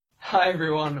Hi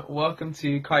everyone, welcome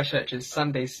to Christchurch's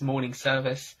Sunday morning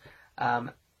service.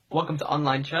 Welcome to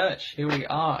online church. Here we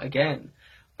are again,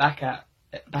 back at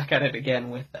it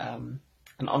again with an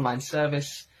online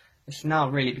service. It's now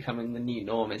really becoming the new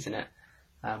norm, isn't it?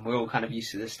 We're all kind of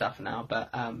used to this stuff now, but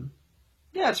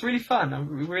yeah, it's really fun.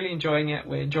 I'm really enjoying it.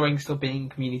 We're enjoying still being in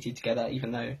community together,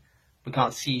 even though we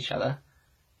can't see each other.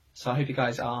 So I hope you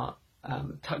guys are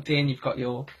tucked in. You've got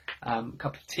your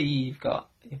cup of tea, you've got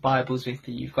your Bibles with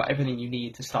you, you've got everything you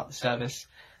need to start the service.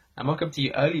 And welcome to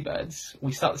you early birds.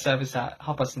 We start the service at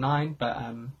 9:30, but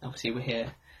obviously we're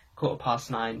here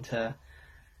 9:15 to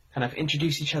kind of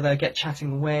introduce each other, get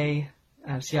chatting away,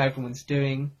 see how everyone's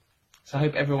doing. So I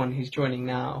hope everyone who's joining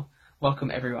now, welcome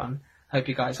everyone. I hope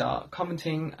you guys are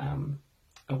commenting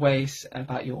away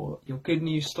about your good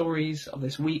news stories of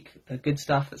this week, the good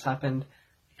stuff that's happened,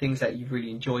 things that you've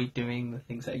really enjoyed doing, the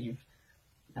things that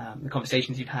the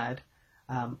conversations you've had.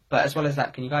 But as well as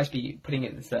that, can you guys be putting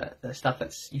in the stuff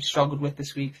that's you've struggled with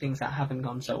this week, things that haven't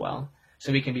gone so well,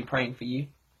 so we can be praying for you,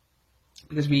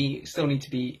 because we still need to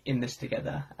be in this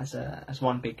together as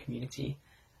one big community.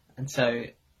 And so,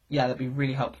 yeah, that'd be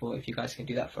really helpful if you guys can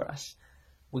do that for us.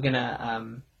 We're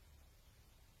gonna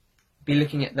be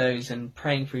looking at those and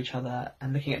praying for each other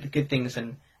and looking at the good things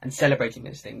and celebrating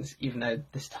those things, even though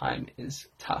this time is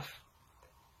tough.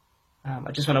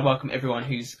 I just want to welcome everyone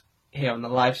who's here on the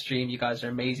live stream. You guys are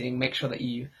amazing. Make sure that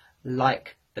you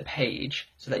like the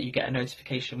page so that you get a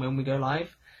notification when we go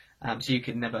live, so you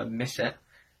can never miss it.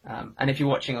 And if you're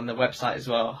watching on the website as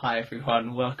well, hi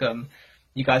everyone, welcome.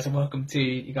 You guys are welcome too.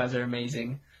 You guys are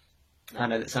amazing. I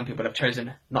know that some people have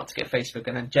chosen not to get Facebook,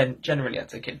 and then generally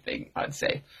that's a good thing, I'd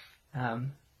say.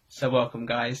 So welcome,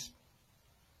 guys.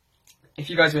 If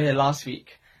you guys were here last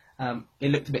week,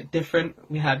 it looked a bit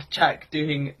different. We had Jack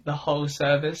doing the whole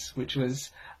service, which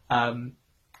was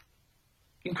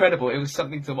incredible. It was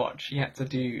something to watch. He had to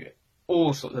do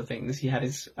all sorts of things. He had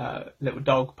his little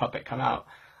dog puppet come out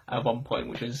at one point,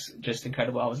 which was just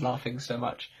incredible. I was laughing so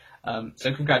much.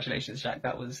 So congratulations, Jack.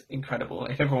 That was incredible.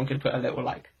 If everyone could put a little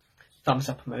thumbs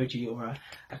up emoji or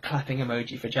a clapping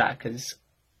emoji for Jack, because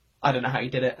I don't know how he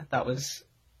did it. That was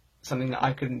something that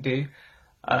I couldn't do.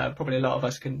 Probably a lot of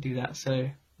us couldn't do that.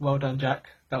 So well done, Jack.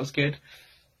 That was good.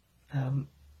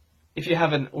 If you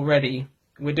haven't already,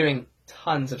 we're doing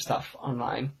tons of stuff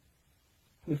online.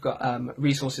 We've got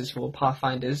resources for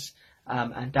Pathfinders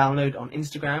and download on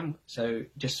Instagram. So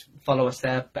just follow us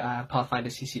there,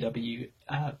 Pathfinders CCW,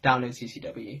 download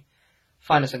CCW.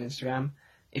 Find us on Instagram.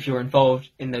 If you're involved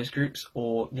in those groups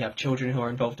or you have children who are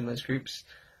involved in those groups,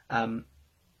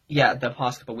 yeah, the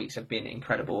past couple of weeks have been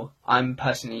incredible. I'm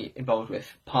personally involved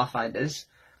with Pathfinders,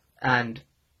 and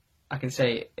I can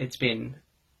say it's been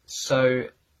so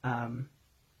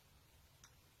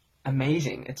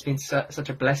amazing. It's been such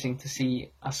a blessing to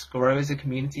see us grow as a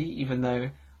community, even though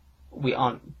we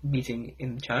aren't meeting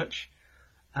in the church.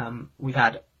 We've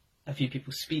had a few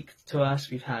people speak to us.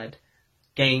 We've had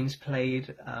games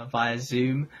played via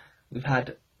Zoom. We've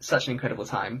had such an incredible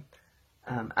time.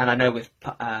 And I know with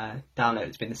Download,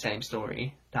 it's been the same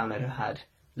story. Download have had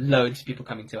loads of people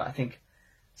coming to it. I think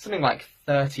something like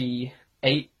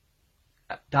 38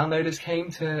 downloaders came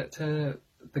to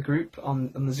the group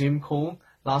on the Zoom call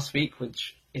last week,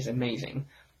 which is amazing.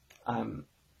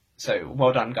 So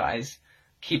well done, guys.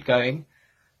 Keep going.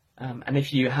 And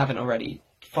if you haven't already,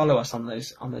 follow us on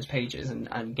those pages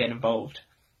and get involved.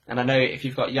 And I know if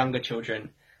you've got younger children,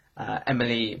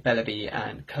 Emily, Bellaby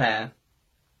and Claire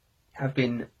have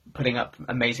been putting up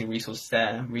amazing resources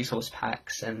there, resource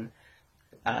packs and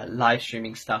live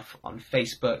streaming stuff on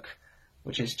Facebook,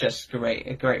 which is just a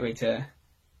great way to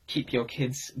keep your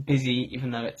kids busy,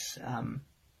 even though it's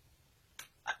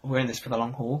we're in this for the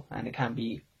long haul and it can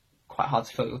be quite hard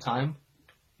to fill your time.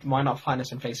 Why not find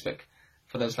us on Facebook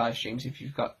for those live streams if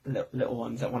you've got little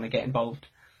ones that want to get involved?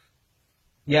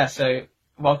 Yeah, so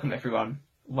welcome everyone.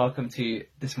 Welcome to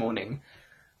this morning.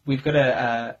 We've got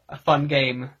a fun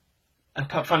game,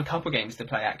 a fun couple games to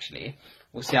play actually.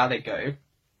 We'll see how they go.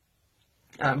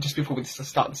 Just before we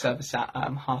start the service at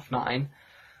 9:30.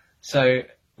 So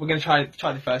we're going to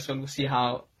try the first one. We'll see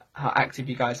how active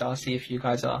you guys are, see if you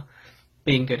guys are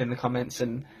being good in the comments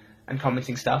and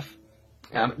commenting stuff.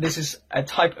 This is a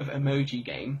type of emoji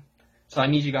game. So I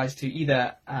need you guys to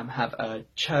either have a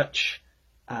church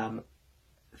kind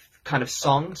of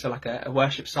song, so like a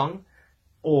worship song,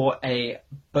 or a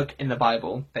book in the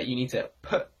Bible that you need to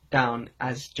put down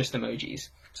as just emojis.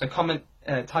 So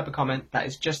type a comment that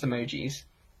is just emojis,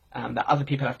 that other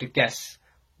people have to guess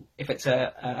if it's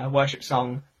a worship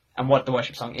song and what the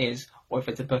worship song is, or if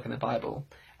it's a book in the Bible,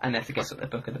 and they have to guess what the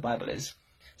book of the Bible is.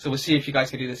 So we'll see if you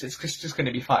guys can do this. It's just going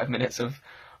to be 5 minutes of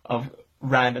of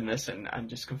randomness and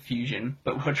just confusion,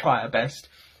 but we'll try our best.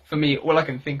 For me, all I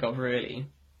can think of really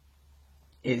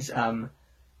is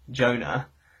Jonah,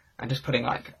 and just putting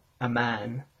like a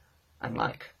man and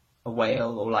like a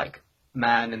whale, or like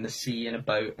man in the sea in a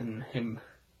boat and him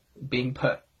being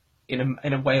put in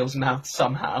a whale's mouth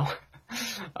somehow.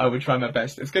 I would try my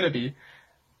best. It's going to be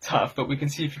tough, but we can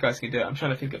see if you guys can do it. I'm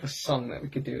trying to think of a song that we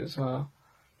could do as well.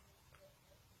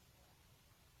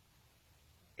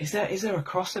 Is there a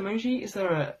cross emoji? Is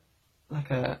there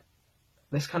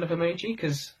this kind of emoji?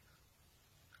 Because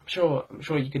I'm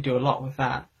sure you could do a lot with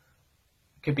that.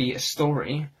 It could be a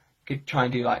story. You could try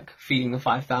and do like feeding the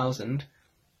 5,000,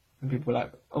 and people are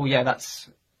like, oh yeah, that's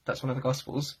one of the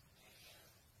Gospels.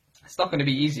 It's not going to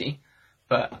be easy,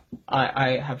 but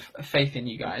I have faith in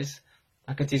you guys.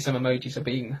 I can see some emojis are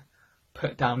being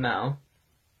put down now.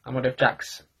 I wonder if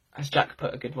has Jack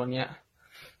put a good one yet?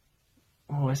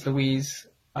 Oh, is Louise?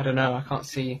 I don't know. I can't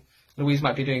see. Louise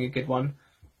might be doing a good one.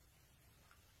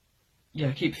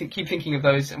 Yeah, keep thinking of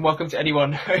those. And welcome to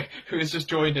anyone who has just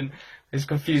joined and is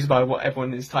confused by what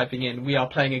everyone is typing in. We are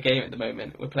playing a game at the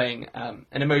moment. We're playing an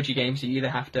emoji game, so you either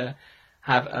have to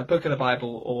have a book of the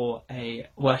Bible or a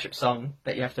worship song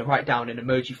that you have to write down in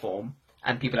emoji form,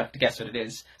 and people have to guess what it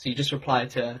is. So you just reply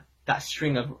to that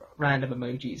string of random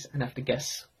emojis and have to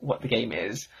guess what the game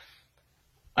is.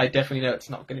 I definitely know it's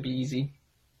not going to be easy.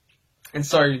 And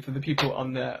sorry for the people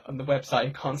on the website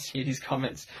who can't see these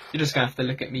comments. You're just going to have to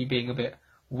look at me being a bit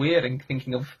weird and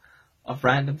thinking of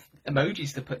random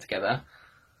emojis to put together.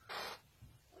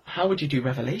 How would you do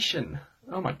Revelation?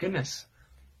 Oh my goodness.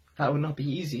 That would not be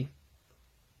easy.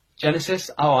 Genesis?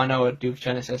 Oh, I know what to do with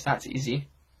Genesis. That's easy.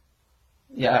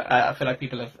 Yeah, I feel like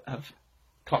people have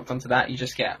clocked onto that. You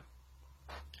just get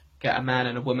a man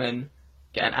and a woman,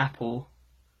 get an apple,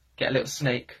 get a little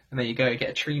snake, and there you go. Get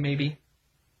a tree maybe.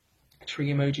 A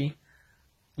tree emoji.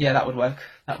 Yeah, that would work.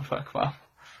 That would work well.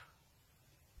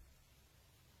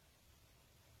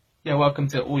 Yeah, welcome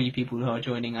to all you people who are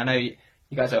joining. I know you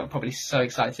guys are probably so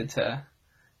excited to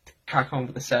crack on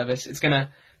with the service. It's gonna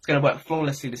work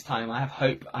flawlessly this time. I have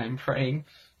hope. I'm praying.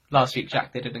 Last week,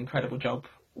 Jack did an incredible job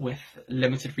with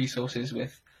limited resources,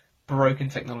 with broken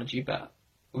technology, but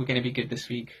we're going to be good this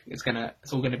week. It's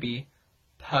all going to be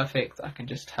perfect. I can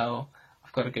just tell.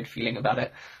 I've got a good feeling about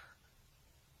it.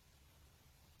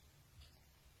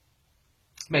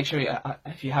 Make sure,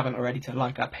 if you haven't already, to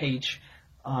like our page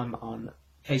on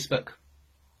Facebook,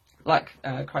 like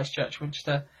Christ Church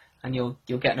Winchester, and you'll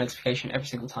get a notification every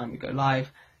single time we go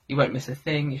live. You won't miss a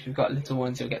thing. If you've got little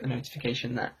ones, you'll get the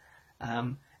notification that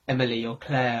Emily or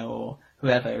Claire or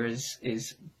whoever is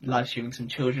live streaming some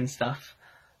children's stuff,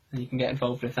 and you can get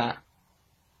involved with that.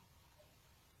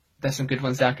 There's some good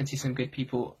ones there. I can see some good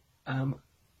people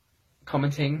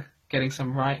commenting, getting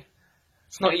some right.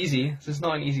 It's not easy. It's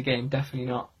not an easy game,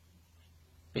 definitely not.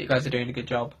 But you guys are doing a good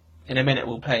job. In a minute,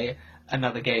 we'll play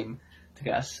another game to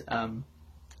get us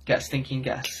thinking,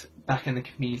 get us back in the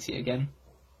community again.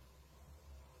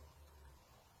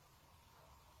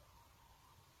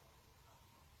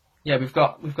 Yeah, we've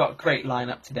got a great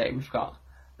lineup today. We've got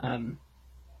a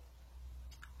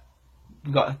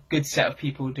good set of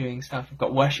people doing stuff. We've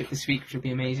got worship this week, which will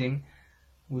be amazing.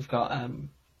 We've got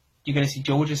you're going to see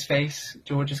George's face.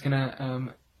 George is going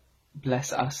to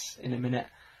bless us in a minute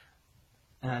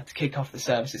to kick off the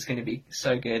service. It's going to be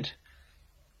so good.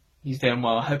 He's doing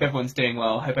well. I hope everyone's doing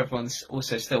well. I hope everyone's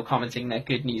also still commenting their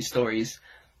good news stories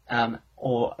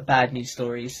or bad news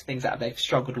stories, things that they've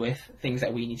struggled with, things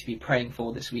that we need to be praying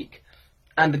for this week.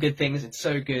 And the good things, it's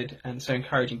so good and so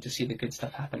encouraging to see the good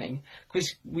stuff happening.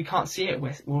 Because we can't see it,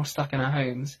 we're all stuck in our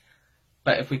homes.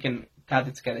 But if we can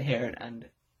gather together here and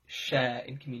share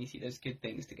in community those good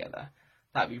things together,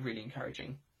 that'd be really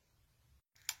encouraging.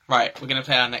 Right, we're going to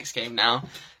play our next game now.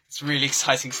 It's really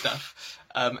exciting stuff.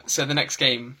 So the next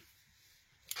game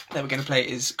that we're going to play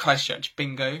is Christchurch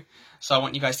Bingo. So I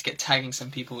want you guys to get tagging some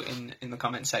people in the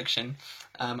comment section.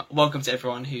 Welcome to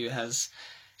everyone who has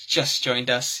just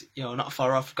joined us. You're not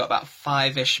far off. We've got about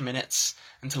 5-ish minutes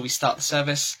until we start the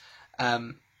service.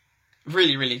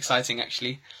 Really, really exciting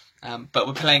actually. But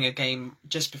we're playing a game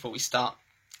just before we start.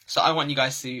 So I want you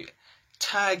guys to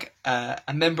tag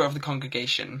a member of the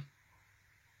congregation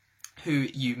who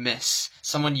you miss,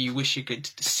 someone you wish you could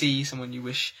see, someone you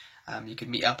wish you could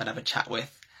meet up and have a chat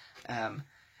with.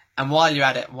 And while you're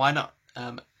at it, why not,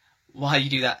 while you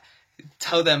do that,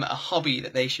 tell them a hobby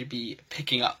that they should be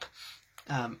picking up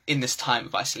in this time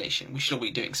of isolation. We should all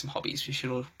be doing some hobbies. We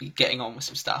should all be getting on with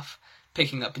some stuff,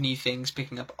 picking up new things,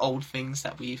 picking up old things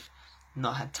that we've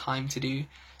not had time to do.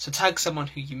 So tag someone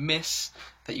who you miss,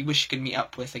 that you wish you could meet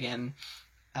up with again.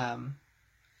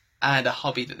 and a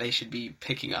hobby that they should be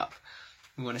picking up.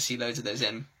 We want to see loads of those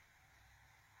in.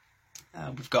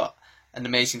 We've got an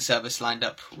amazing service lined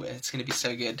up where it's going to be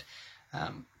so good.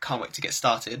 Can't wait to get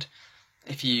started.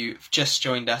 If you've just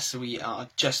joined us, we are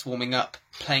just warming up,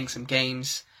 playing some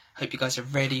games. Hope you guys are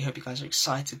ready. Hope you guys are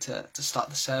excited to start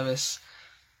the service.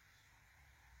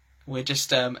 We're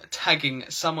just tagging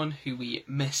someone who we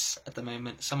miss at the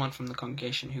moment, someone from the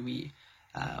congregation who we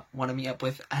want to meet up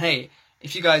with. And hey,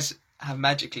 if you guys have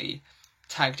magically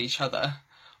tagged each other,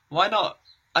 why not?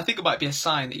 I think it might be a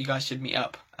sign that you guys should meet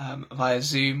up via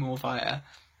Zoom or via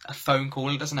a phone call.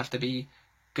 It doesn't have to be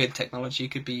good technology.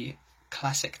 It could be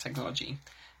classic technology.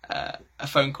 A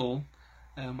phone call.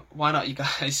 Why not you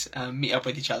guys meet up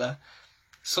with each other,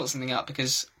 sort something out,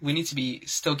 because we need to be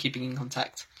still keeping in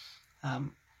contact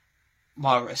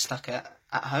while we're stuck at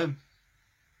home.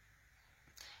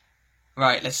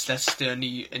 Right, let's do a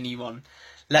new one.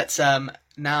 Let's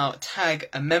now tag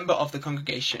a member of the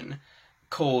congregation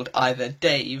called either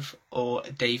Dave or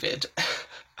David,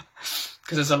 because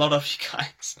there's a lot of you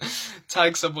guys.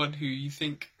 Tag someone who you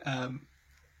think they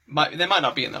might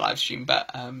not be in the live stream,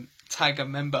 but tag a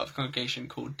member of the congregation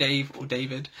called Dave or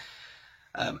David.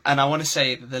 And I want to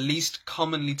say that the least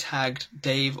commonly tagged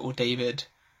Dave or David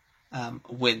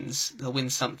wins. They'll win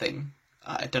something.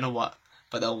 I don't know what,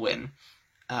 but they'll win.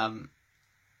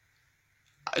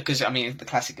 Because, I mean, the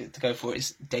classic to go for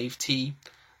is Dave T,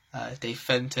 Dave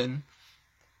Fenton.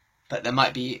 But there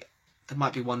might be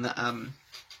one that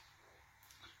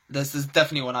there's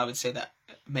definitely one I would say that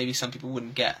maybe some people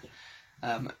wouldn't get.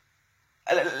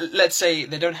 Let's say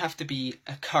they don't have to be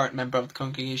a current member of the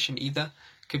congregation either.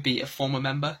 Could be a former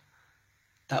member.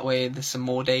 That way there's some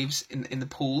more Daves in the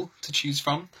pool to choose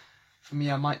from. For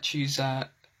me, I might choose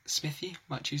Smithy.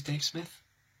 Might choose Dave Smith.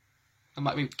 That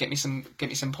might get me some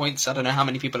points. I don't know how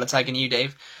many people are tagging you,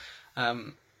 Dave. Yeah,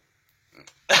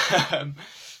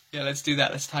 let's do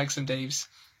that. Let's tag some Daves.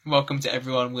 Welcome to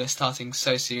everyone. We're starting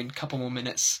so soon. A couple more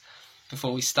minutes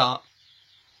before we start.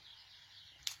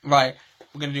 Right,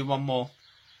 we're gonna do one more.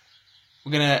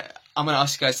 I'm gonna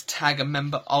ask you guys to tag a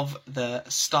member of the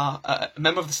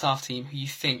staff team who you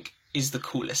think is the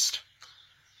coolest.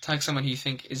 Tag someone who you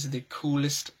think is the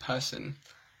coolest person.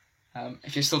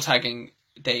 If you're still tagging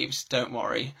Dave's, don't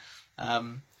worry.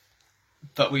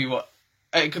 But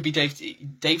it could be Dave T.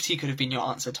 Dave T could have been your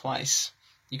answer twice.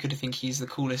 You could think he's the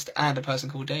coolest and a person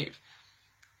called Dave.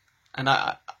 And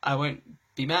I won't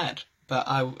be mad, but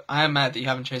I am mad that you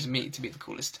haven't chosen me to be the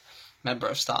coolest member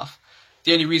of staff.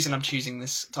 The only reason I'm choosing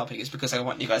this topic is because I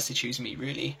want you guys to choose me,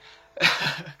 really.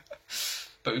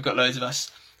 But we've got loads of us.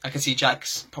 I can see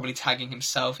Jack's probably tagging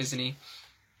himself, isn't he?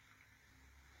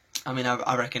 I mean,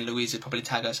 I reckon Louise would probably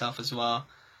tag herself as well.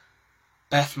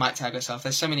 Beth might tag herself.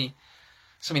 There's so many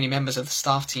members of the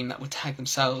staff team that would tag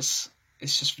themselves.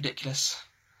 It's just ridiculous.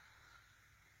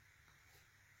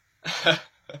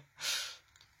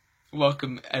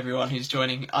 Welcome everyone who's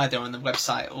joining either on the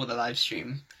website or the live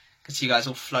stream. I can see you guys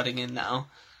all flooding in now.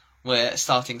 We're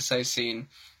starting so soon.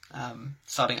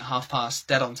 Starting at past,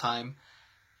 dead on time.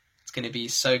 It's going to be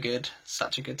so good.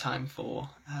 Such a good time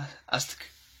for us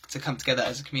to come together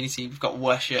as a community. We've got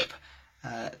worship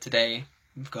today.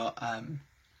 We've got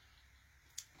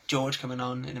George coming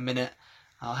on in a minute.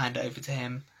 I'll hand it over to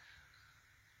him.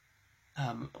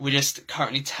 We're just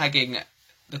currently tagging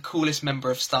the coolest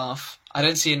member of staff. I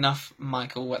don't see enough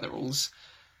Michael Weatheralls,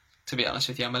 to be honest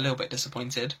with you. I'm a little bit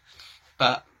disappointed.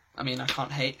 But, I mean, I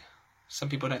can't hate. Some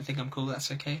people don't think I'm cool, that's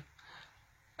okay.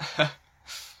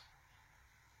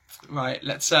 Right,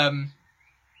 let's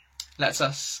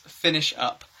us finish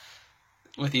up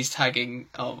with these tagging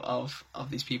of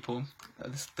these people.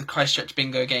 The Christchurch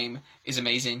bingo game is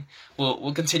amazing.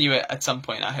 We'll continue it at some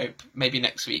point, I hope. Maybe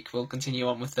next week we'll continue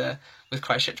on with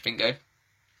Christchurch bingo.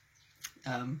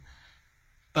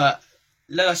 But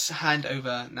let us hand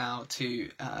over now to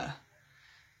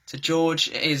George.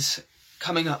 It is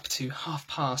coming up to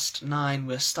 9:30.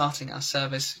 We're starting our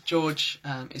service. George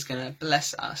is going to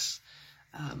bless us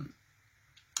and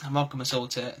welcome us all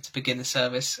to begin the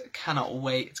service. Cannot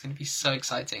wait. It's going to be so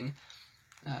exciting.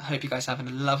 Hope you guys are having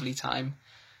a lovely time.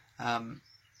 Do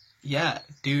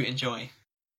enjoy.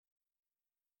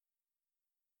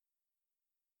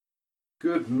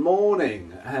 Good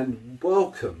morning and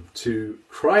welcome to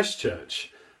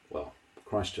Christchurch. Well,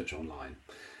 Christchurch Online.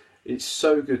 It's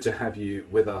so good to have you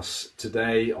with us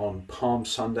today on Palm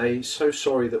Sunday. So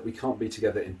sorry that we can't be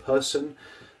together in person,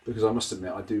 because I must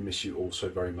admit I do miss you all so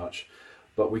very much.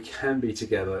 But we can be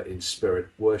together in spirit,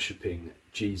 worshipping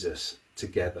Jesus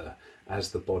together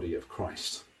as the body of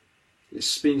Christ.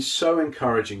 It's been so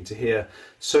encouraging to hear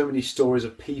so many stories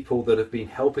of people that have been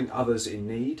helping others in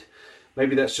need.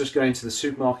 Maybe that's just going to the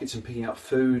supermarkets and picking up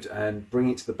food and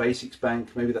bringing it to the basics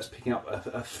bank. Maybe that's picking up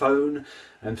a phone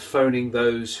and phoning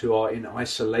those who are in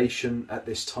isolation at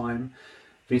this time.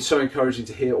 It's been so encouraging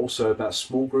to hear also about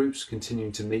small groups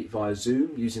continuing to meet via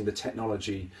Zoom using the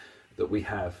technology that we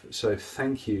have. So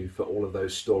thank you for all of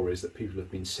those stories that people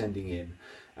have been sending in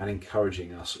and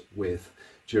encouraging us with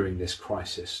during this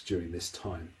crisis, during this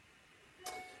time.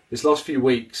 This last few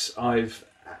weeks, I've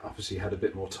obviously had a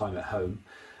bit more time at home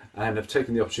and have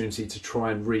taken the opportunity to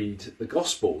try and read the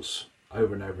Gospels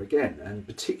over and over again, and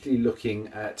particularly looking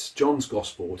at John's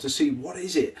Gospel to see what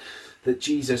is it that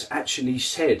Jesus actually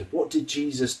said. What did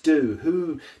Jesus do?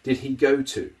 Who did he go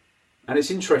to? And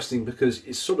it's interesting because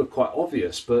it's sort of quite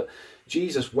obvious, but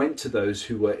Jesus went to those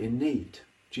who were in need.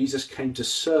 Jesus came to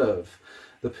serve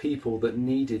the people that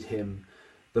needed him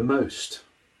the most.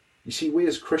 You see, we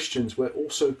as Christians, we're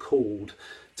also called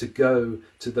to go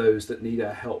to those that need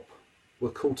our help. We're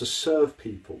called to serve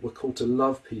people. We're called to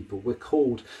love people. We're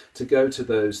called to go to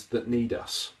those that need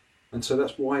us. And so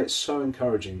that's why it's so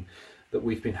encouraging that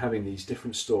we've been having these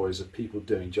different stories of people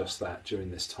doing just that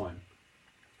during this time.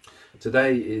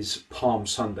 Today is Palm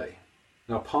Sunday.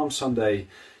 Now, Palm Sunday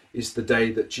is the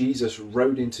day that Jesus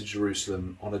rode into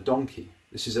Jerusalem on a donkey.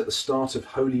 This is at the start of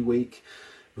Holy Week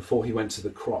before he went to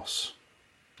the cross.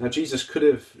 Now, Jesus could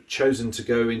have chosen to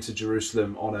go into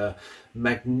Jerusalem on a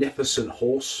magnificent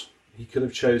horse. He could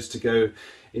have chose to go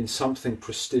in something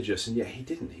prestigious, and yet he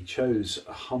didn't. He chose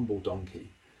a humble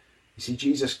donkey. You see,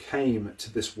 Jesus came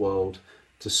to this world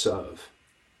to serve.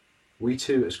 We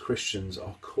too, as Christians,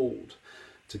 are called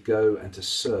to go and to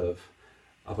serve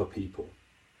other people.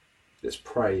 Let's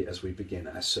pray as we begin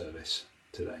our service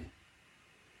today.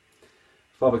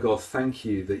 Father God, thank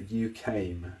you that you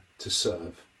came to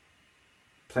serve.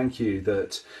 Thank you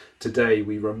that today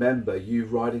we remember you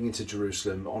riding into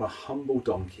Jerusalem on a humble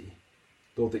donkey.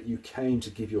 Lord, that you came to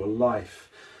give your life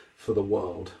for the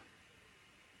world.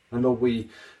 And Lord, we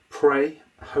pray,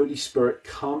 Holy Spirit,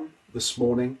 come this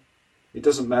morning. It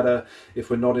doesn't matter if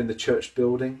we're not in the church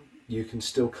building, you can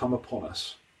still come upon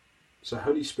us. So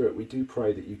Holy Spirit, we do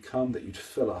pray that you come, that you'd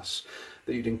fill us,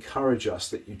 that you'd encourage us,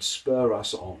 that you'd spur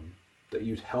us on, that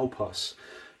you'd help us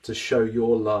to show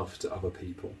your love to other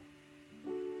people.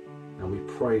 And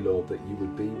we pray, Lord, that you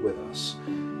would be with us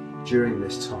during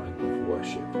this time of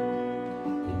worship.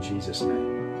 In Jesus' name,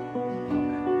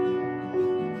 amen.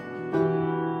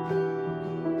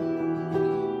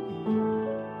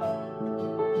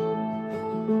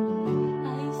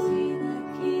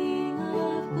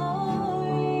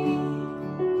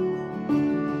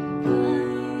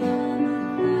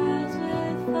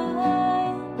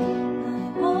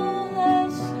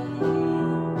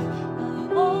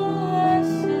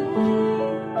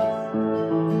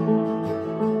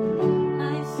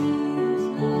 I see his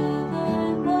love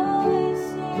and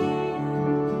voices.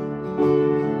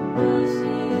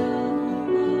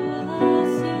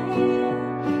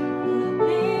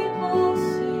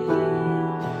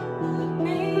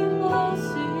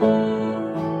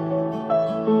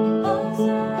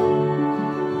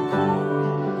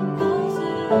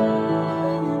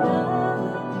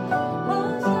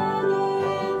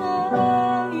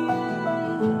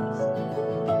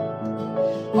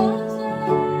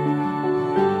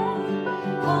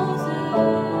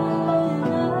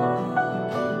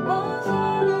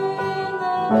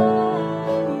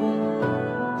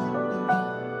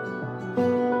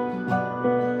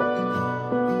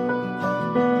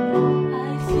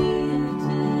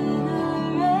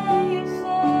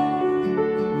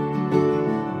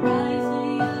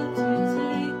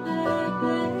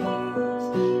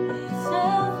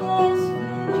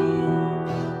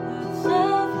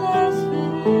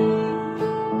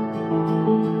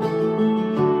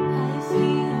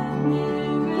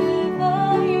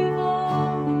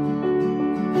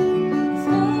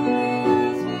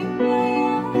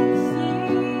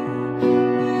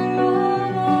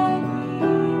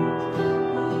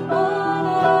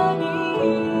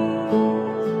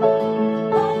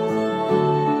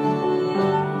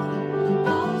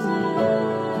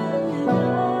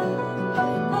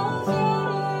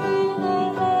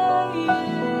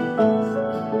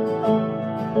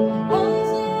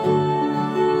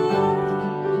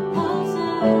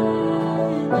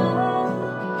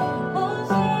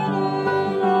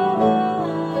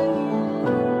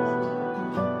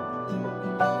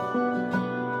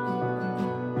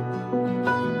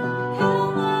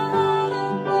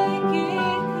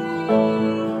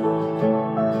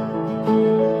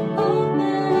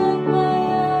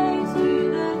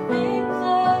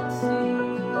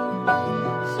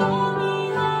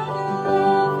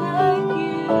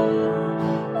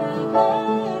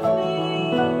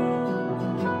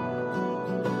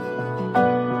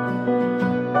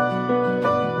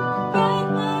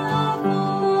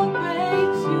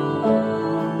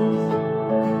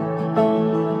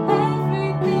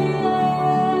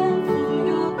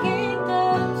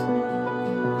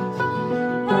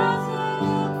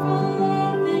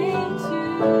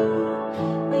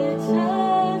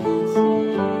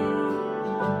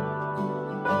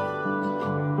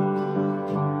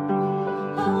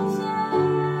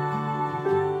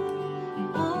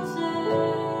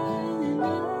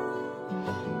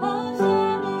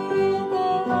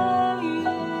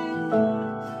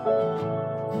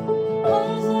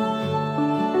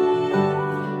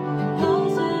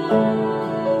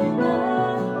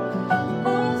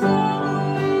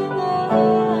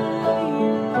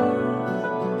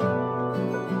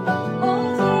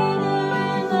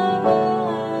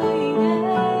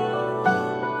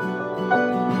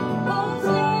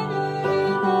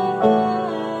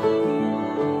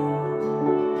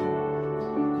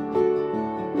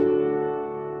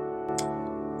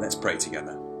 pray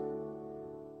together.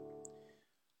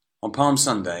 On Palm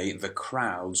Sunday, the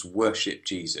crowds worshipped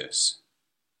Jesus.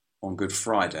 On Good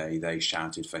Friday, they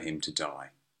shouted for him to die.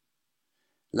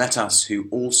 Let us who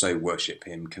also worship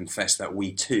him confess that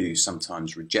we too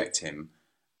sometimes reject him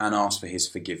and ask for his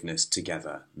forgiveness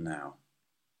together now.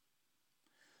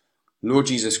 Lord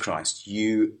Jesus Christ,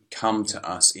 you come to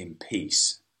us in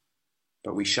peace,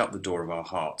 but we shut the door of our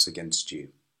hearts against you.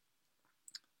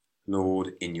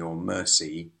 Lord, in your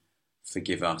mercy,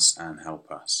 forgive us and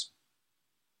help us.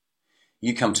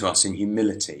 You come to us in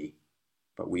humility,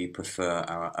 but we prefer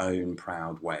our own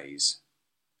proud ways.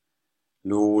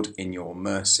 Lord, in your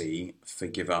mercy,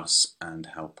 forgive us and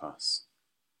help us.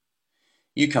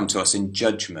 You come to us in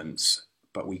judgment,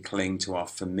 but we cling to our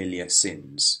familiar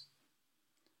sins.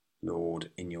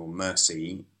 Lord, in your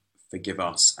mercy, forgive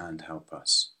us and help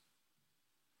us.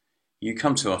 You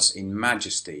come to us in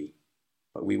majesty,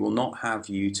 but we will not have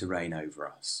you to reign over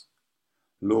us.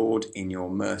 Lord, in your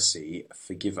mercy,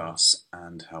 forgive us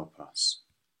and help us.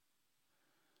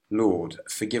 Lord,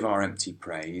 forgive our empty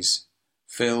praise,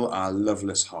 fill our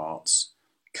loveless hearts,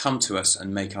 come to us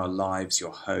and make our lives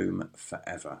your home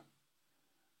forever.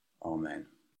 Amen.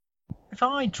 If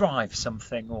I drive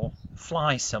something or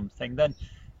fly something, then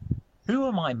who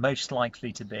am I most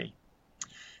likely to be?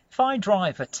 If I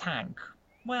drive a tank,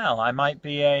 well, I might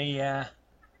be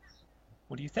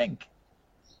what do you think?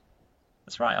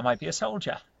 That's right, I might be a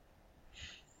soldier.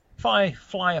 If I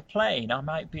fly a plane, I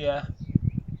might be a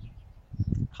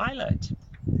pilot.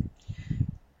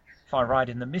 If I ride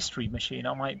in the mystery machine,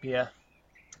 I might be a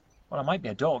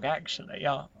dog actually.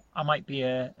 I might be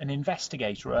an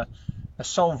investigator, a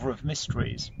solver of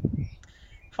mysteries.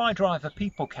 If I drive a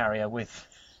people carrier with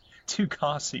 2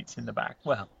 car seats in the back,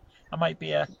 well, I might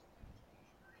be a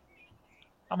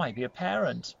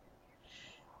parent.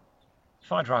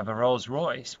 If I drive a Rolls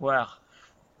Royce, well,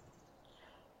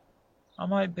 I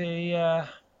might be a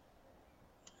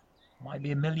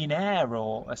millionaire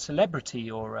or a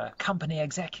celebrity or a company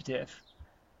executive.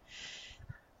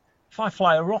 If I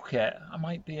fly a rocket, I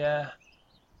might be an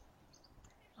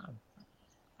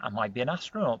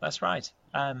astronaut, that's right.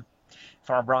 If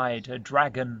I ride a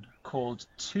dragon called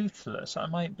Toothless, I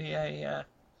might be a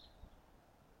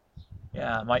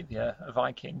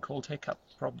Viking called Hiccup,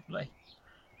 probably.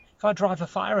 If I drive a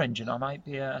fire engine, I might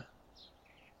be a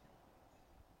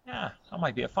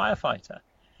firefighter.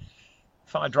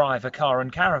 If I drive a car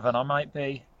and caravan, I might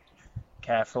be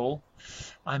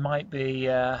I might be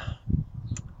a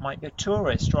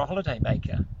tourist or a holiday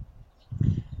maker.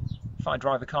 If I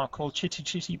drive a car called Chitty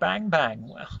Chitty Bang Bang,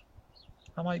 well,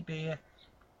 I might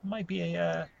be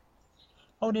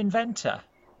an inventor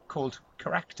called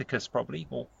Caractacus, probably,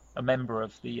 or a member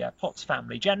of the Potts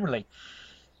family generally.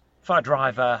 If I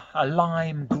drive a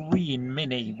lime green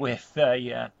Mini with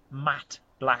a matte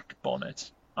black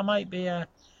bonnet, I might be I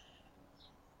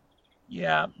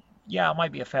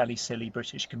might be a fairly silly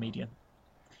British comedian.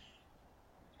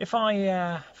 If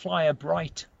I fly a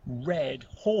bright red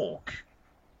hawk,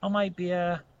 I might be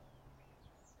a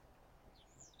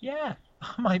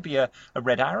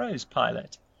Red Arrows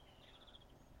pilot.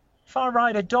 If I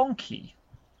ride a donkey,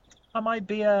 I might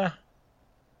be a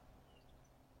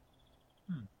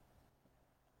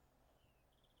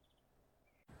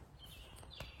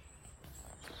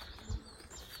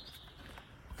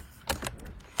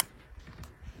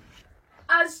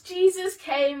As Jesus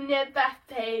came near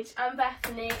Bethphage and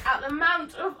Bethany at the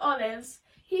Mount of Olives,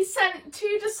 he sent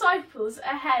 2 disciples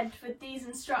ahead with these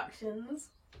instructions.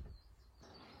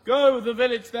 Go the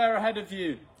village there ahead of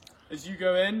you. As you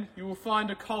go in, you will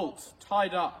find a colt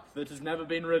tied up that has never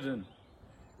been ridden.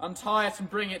 Untie it and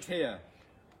bring it here.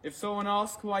 If someone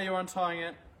asks why you're untying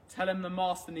it, tell him the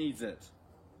master needs it.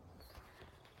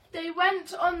 They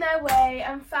went on their way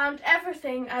and found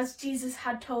everything as Jesus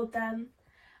had told them.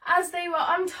 As they were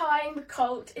untying the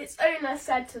colt, its owner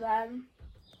said to them,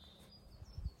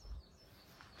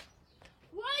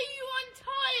 "Why are you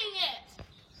untying it?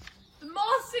 The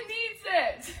master needs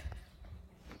it."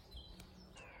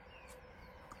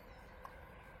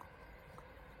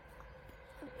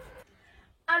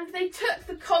 And they took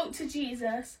the colt to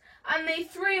Jesus, and they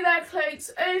threw their cloaks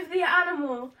over the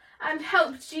animal and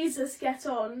helped Jesus get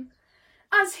on.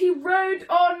 As he rode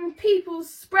on, people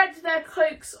spread their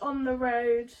cloaks on the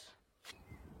road.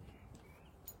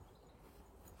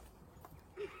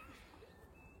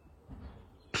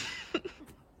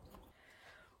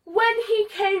 When he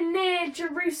came near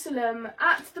Jerusalem,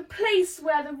 at the place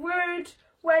where the road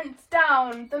went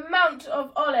down the Mount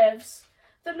of Olives,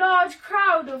 the large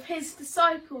crowd of his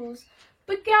disciples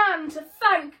began to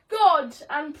thank God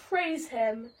and praise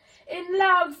him in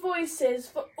loud voices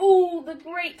for all the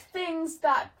great things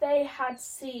that they had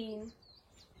seen.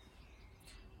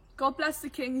 God bless the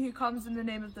King who comes in the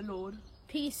name of the Lord.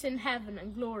 Peace in heaven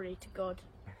and glory to God.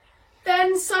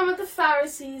 Then some of the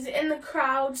Pharisees in the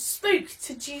crowd spoke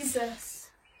to Jesus.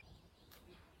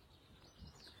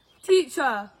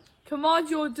 Teacher, command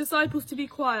your disciples to be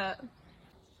quiet.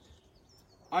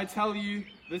 I tell you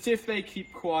that if they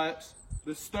keep quiet,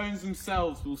 the stones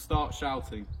themselves will start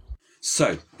shouting.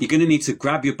 So, you're going to need to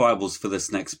grab your Bibles for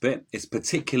this next bit. It's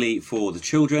particularly for the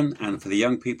children and for the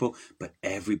young people, but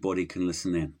everybody can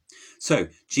listen in. So,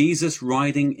 Jesus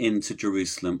riding into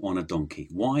Jerusalem on a donkey.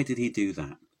 Why did he do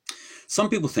that? Some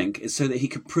people think it's so that he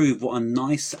could prove what a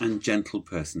nice and gentle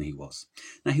person he was.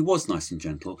 Now, he was nice and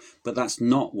gentle, but that's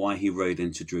not why he rode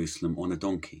into Jerusalem on a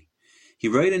donkey. He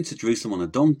rode into Jerusalem on a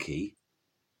donkey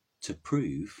to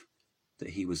prove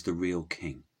that he was the real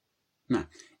king. Now,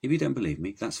 if you don't believe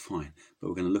me, that's fine, but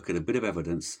we're going to look at a bit of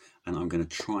evidence and I'm going to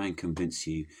try and convince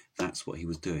you that's what he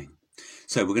was doing.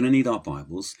 So we're going to need our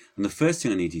Bibles, and the first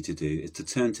thing I need you to do is to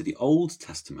turn to the Old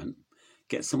Testament,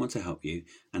 get someone to help you,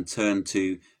 and turn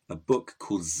to a book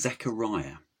called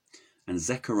Zechariah, and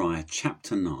Zechariah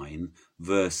chapter 9,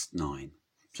 verse 9.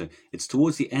 So it's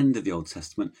towards the end of the Old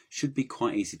Testament, should be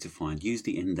quite easy to find. Use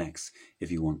the index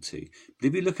if you want to. But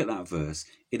if you look at that verse,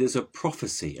 it is a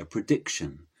prophecy, a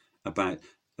prediction about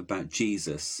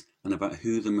Jesus and about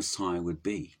who the Messiah would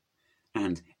be.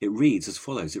 And it reads as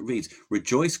follows. It reads,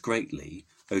 "Rejoice greatly,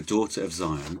 O daughter of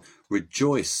Zion.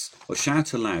 Rejoice, or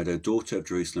shout aloud, O daughter of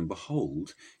Jerusalem.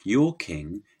 Behold, your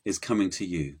king is coming to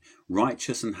you.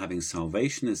 Righteous and having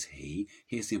salvation is he."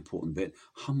 Here's the important bit.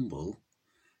 "Humble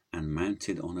and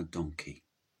mounted on a donkey."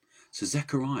 So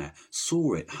Zechariah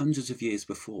saw it hundreds of years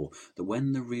before, that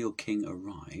when the real king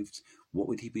arrived, what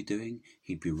would he be doing?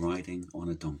 He'd be riding on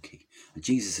a donkey. And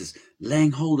Jesus is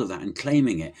laying hold of that and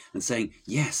claiming it and saying,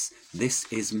 yes, this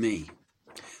is me.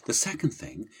 The second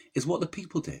thing is what the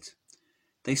people did.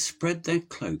 They spread their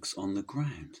cloaks on the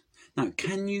ground. Now,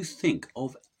 can you think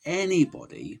of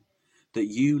anybody that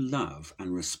you love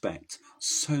and respect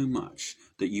so much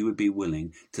that you would be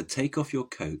willing to take off your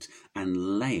coat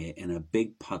and lay it in a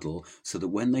big puddle so that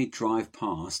when they drive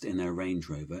past in their Range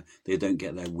Rover, they don't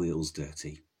get their wheels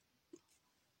dirty?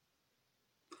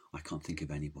 I can't think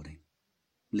of anybody.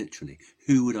 Literally,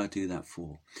 who would I do that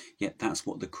for? Yet that's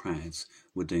what the crowds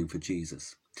were doing for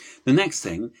Jesus. The next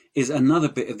thing is another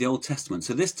bit of the Old Testament.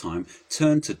 So this time,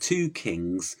 turn to 2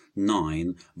 Kings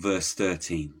 9, verse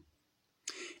 13.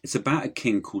 It's about a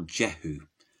king called Jehu.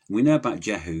 We know about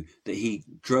Jehu that he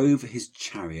drove his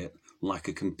chariot like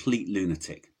a complete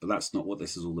lunatic, but that's not what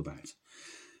this is all about.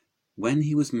 When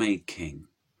he was made king,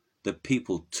 the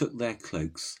people took their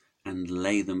cloaks and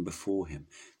lay them before him.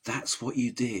 That's what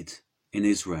you did in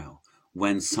Israel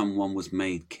when someone was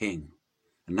made king.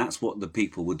 And that's what the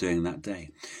people were doing that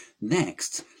day.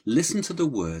 Next, listen to the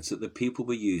words that the people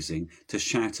were using to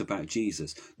shout about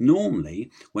Jesus.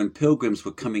 Normally, when pilgrims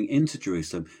were coming into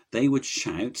Jerusalem, they would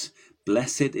shout,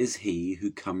 "Blessed is he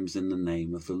who comes in the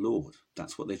name of the Lord."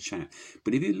 That's what they'd shout.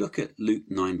 But if you look at Luke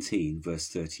 19, verse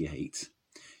 38,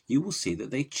 you will see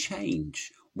that they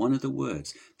change one of the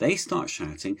words. They start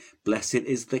shouting, "Blessed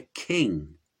is the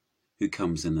King who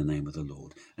comes in the name of the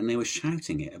Lord." And they were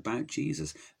shouting it about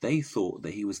Jesus. They thought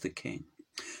that he was the king.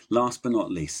 Last but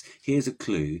not least, here's a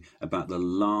clue about the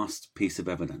last piece of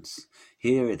evidence.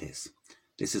 Here it is.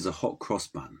 This is a hot cross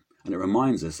bun, and it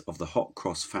reminds us of the hot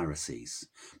cross Pharisees,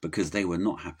 because they were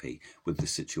not happy with the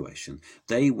situation.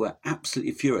 They were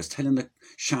absolutely furious, telling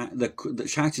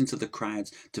shouting to the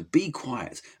crowds to be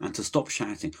quiet and to stop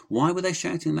shouting. Why were they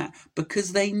shouting that?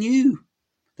 Because they knew.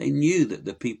 They knew that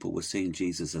the people were seeing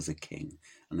Jesus as a king,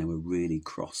 and they were really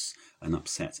cross and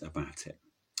upset about it.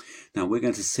 Now, we're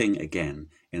going to sing again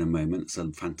in a moment. It's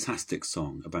a fantastic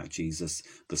song about Jesus,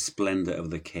 the splendor of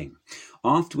the King.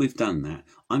 After we've done that,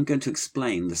 I'm going to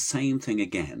explain the same thing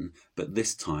again, but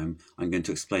this time I'm going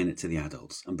to explain it to the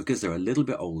adults. And because they're a little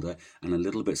bit older and a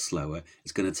little bit slower,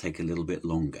 it's going to take a little bit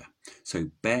longer. So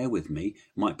bear with me. It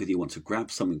might be that you want to grab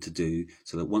something to do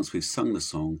so that once we've sung the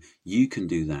song, you can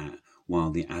do that while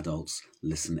the adults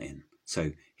listen in.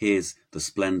 So here's the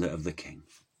splendor of the King.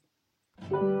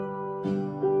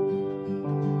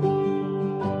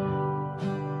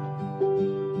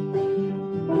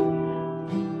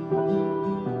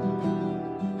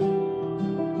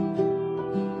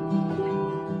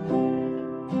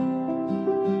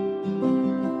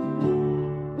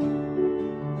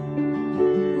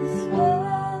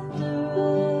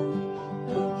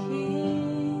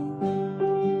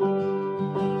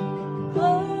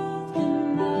 Clothed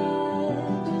in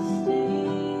majesty.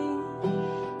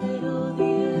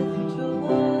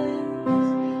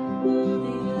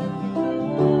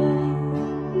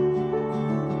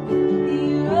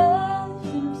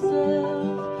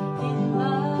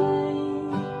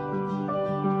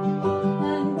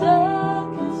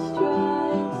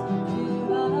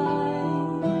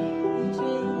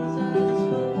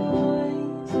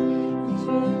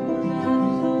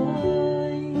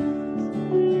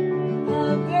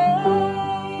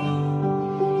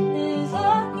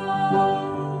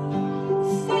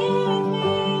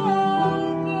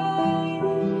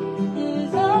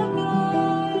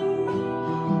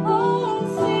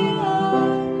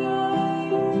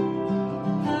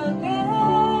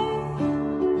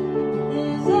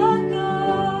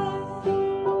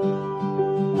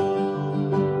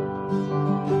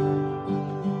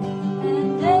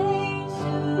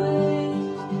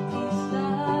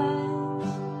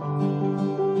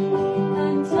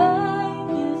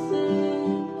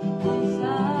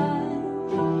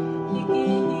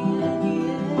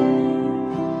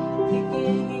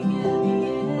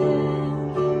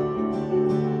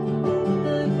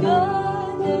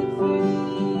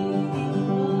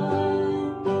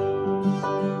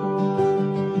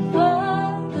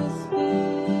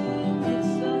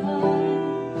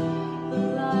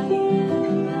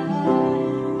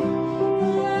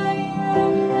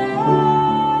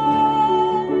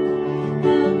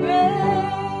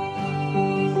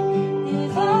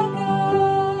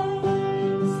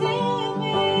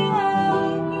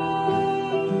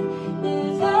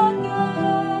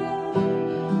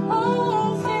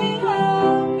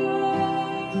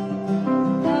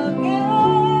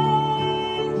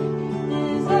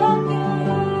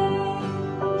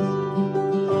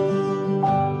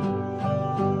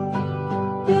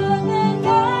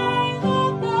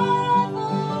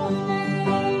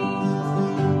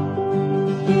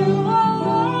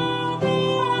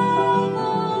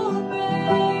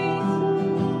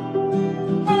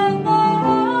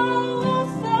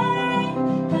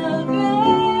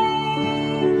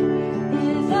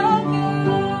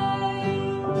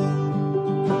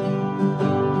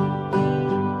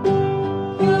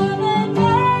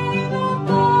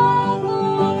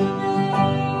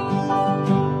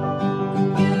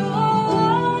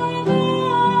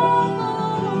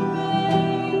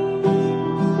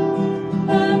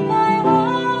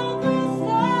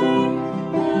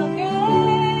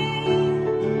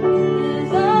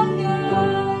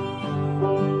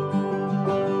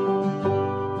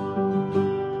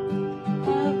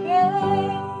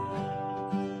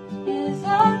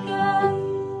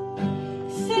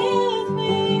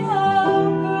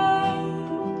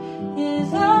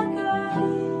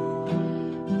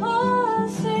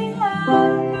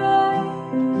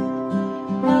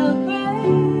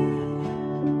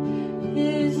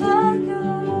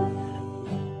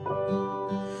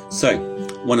 So,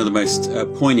 one of the most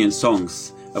poignant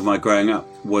songs of my growing up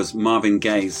was Marvin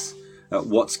Gaye's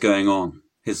What's Going On,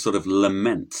 his sort of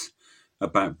lament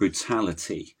about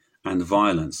brutality and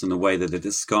violence and the way that it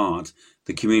has scarred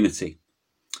the community.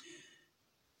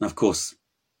 Now, of course,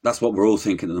 that's what we're all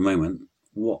thinking at the moment.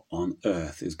 What on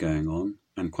earth is going on?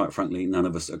 And quite frankly, none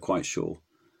of us are quite sure.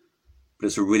 But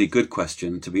it's a really good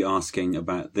question to be asking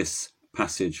about this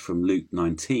passage from Luke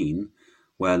 19,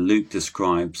 where Luke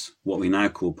describes what we now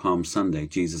call Palm Sunday,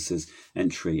 Jesus'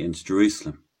 entry into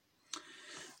Jerusalem.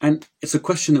 And it's a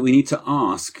question that we need to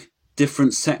ask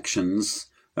different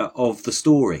sections of the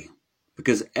story,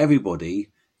 because everybody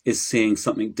is seeing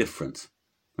something different,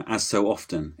 as so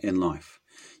often in life.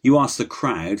 You ask the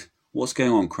crowd, what's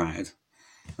going on, crowd?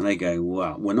 And they go,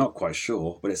 well, we're not quite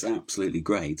sure, but it's absolutely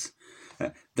great.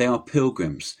 They are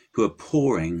pilgrims who are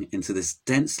pouring into this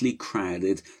densely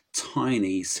crowded,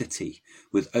 tiny city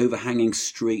with overhanging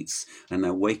streets, and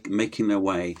they're making their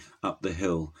way up the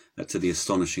hill to the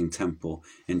astonishing temple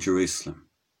in Jerusalem.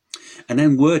 And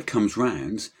then word comes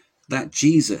round that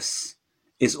Jesus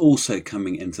is also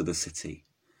coming into the city.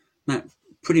 Now,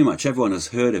 pretty much everyone has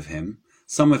heard of him.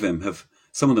 Some of them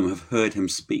have heard him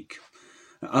speak.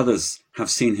 Others have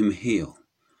seen him heal.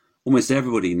 Almost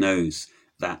everybody knows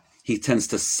that he tends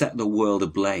to set the world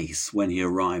ablaze when he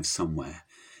arrives somewhere.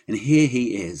 And here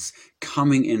he is,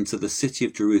 coming into the city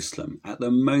of Jerusalem at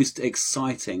the most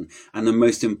exciting and the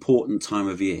most important time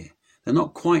of year. They're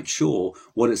not quite sure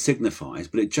what it signifies,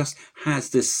 but it just has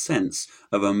this sense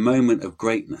of a moment of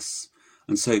greatness.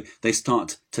 And so they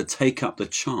start to take up the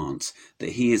chant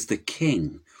that he is the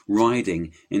king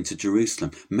riding into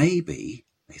Jerusalem. Maybe,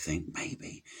 they think,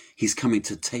 maybe he's coming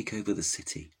to take over the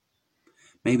city.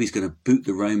 Maybe he's going to boot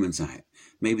the Romans out.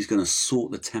 Maybe he's going to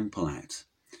sort the temple out.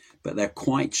 But they're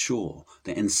quite sure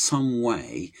that in some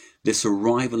way, this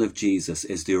arrival of Jesus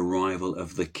is the arrival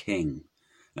of the king,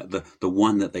 the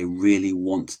one that they really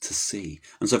want to see.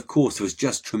 And so, of course, there was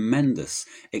just tremendous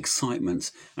excitement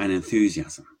and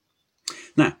enthusiasm.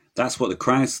 Now, that's what the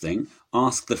crowds think.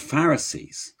 Ask the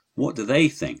Pharisees. What do they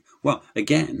think? Well,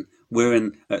 again,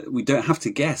 we don't have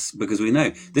to guess, because we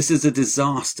know this is a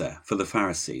disaster for the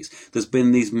Pharisees. There's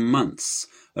been these months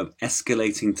of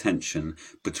escalating tension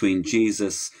between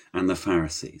Jesus and the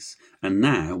Pharisees. And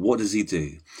now, what does he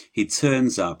do? He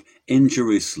turns up in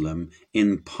Jerusalem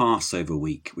in Passover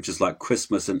week, which is like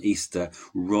Christmas and Easter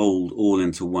rolled all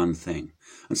into one thing.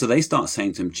 And so they start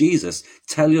saying to him, Jesus,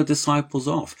 tell your disciples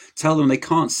off. Tell them they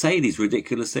can't say these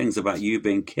ridiculous things about you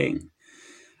being king.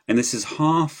 And this is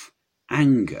half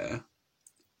anger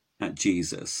at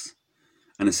Jesus,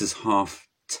 and this is half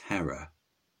terror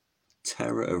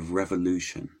of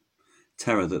revolution,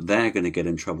 terror that they're going to get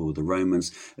in trouble with the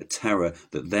Romans, a terror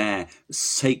that their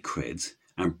sacred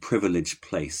and privileged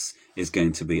place is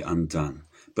going to be undone.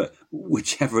 But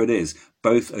whichever it is,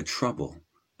 both are trouble.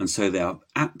 And so they are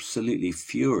absolutely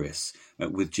furious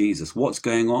with Jesus. What's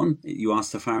going on? You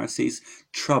ask the Pharisees.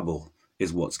 Trouble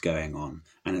is what's going on,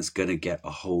 and it's going to get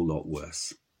a whole lot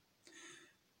worse.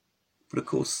 But of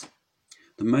course,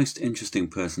 the most interesting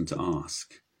person to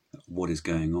ask what is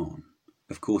going on,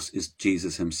 of course, is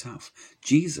Jesus himself.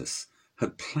 Jesus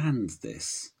had planned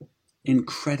this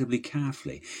incredibly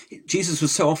carefully. Jesus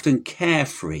was so often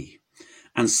carefree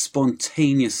and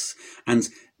spontaneous and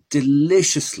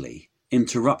deliciously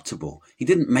interruptible. He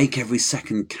didn't make every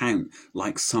second count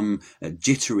like some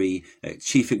jittery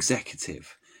chief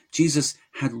executive. Jesus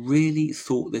had really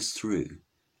thought this through,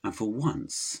 and for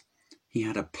once he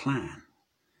had a plan,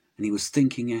 and he was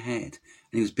thinking ahead,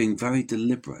 and he was being very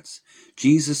deliberate.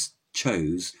 Jesus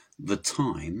chose the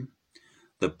time,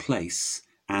 the place,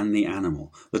 and the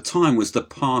animal. The time was the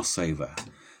Passover,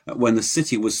 when the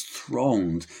city was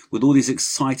thronged with all these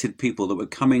excited people that were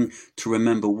coming to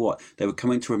remember what? They were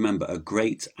coming to remember a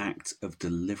great act of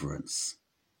deliverance.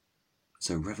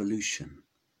 So revolution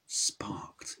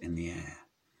sparked in the air.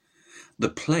 The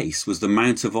place was the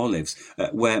Mount of Olives,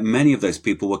 where many of those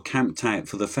people were camped out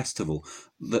for the festival.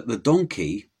 The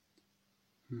donkey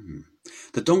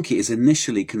is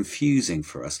initially confusing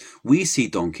for us. We see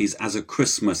donkeys as a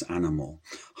Christmas animal,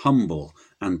 humble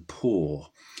and poor.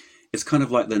 It's kind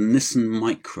of like the Nissan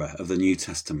Micra of the New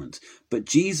Testament. But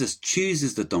Jesus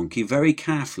chooses the donkey very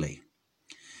carefully.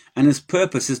 And his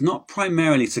purpose is not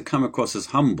primarily to come across as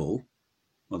humble,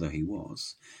 although he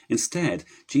was. Instead,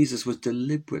 Jesus was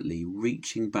deliberately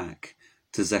reaching back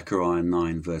to Zechariah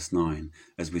 9 verse 9,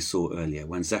 as we saw earlier,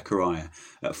 when Zechariah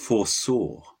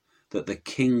foresaw that the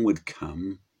king would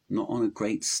come not on a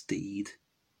great steed,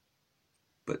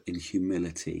 but in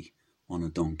humility on a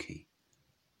donkey.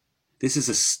 This is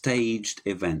a staged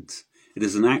event. It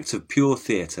is an act of pure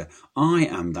theatre. I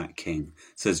am that king,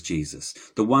 says Jesus,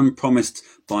 the one promised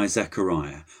by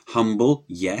Zechariah. Humble,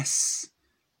 yes.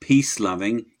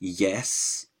 Peace-loving,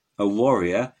 yes. A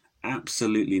warrior,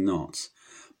 absolutely not.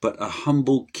 But a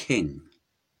humble king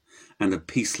and a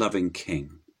peace-loving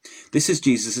king. This is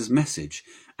Jesus' message,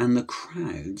 and the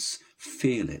crowds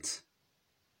feel it.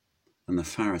 And the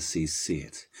Pharisees see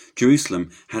it.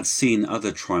 Jerusalem had seen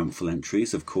other triumphal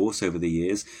entries, of course, over the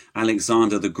years.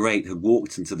 Alexander the Great had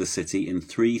walked into the city in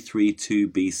 332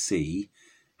 BC,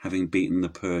 having beaten the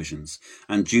Persians.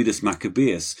 And Judas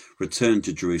Maccabeus returned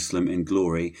to Jerusalem in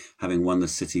glory, having won the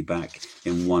city back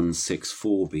in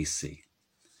 164 BC.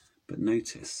 But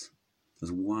notice,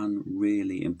 there's one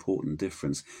really important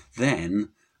difference. Then,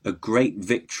 a great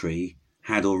victory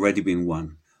had already been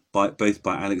won, both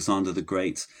by Alexander the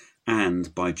Great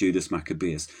and by Judas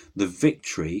Maccabeus. The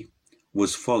victory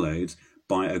was followed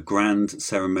by a grand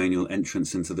ceremonial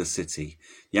entrance into the city,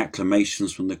 the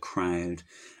acclamations from the crowd,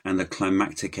 and the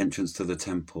climactic entrance to the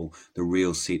temple, the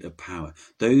real seat of power.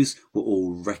 Those were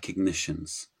all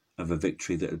recognitions of a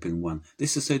victory that had been won.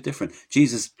 This is so different.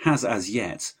 Jesus has as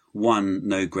yet won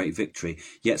no great victory,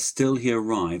 yet still he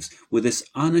arrives with this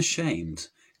unashamed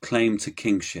claim to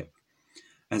kingship,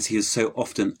 as he has so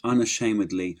often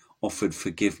unashamedly offered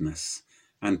forgiveness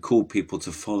and called people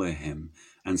to follow him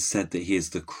and said that he is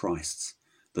the Christ,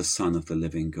 the Son of the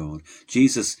living God.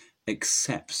 Jesus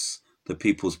accepts the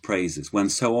people's praises when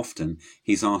so often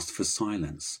he's asked for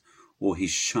silence or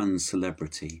he's shunned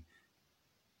celebrity.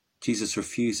 Jesus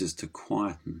refuses to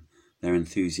quieten their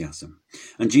enthusiasm.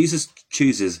 And Jesus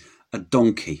chooses a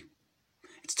donkey.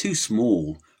 It's too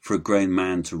small for a grown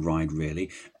man to ride,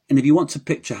 really. And if you want to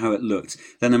picture how it looked,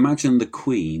 then imagine the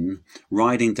Queen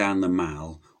riding down the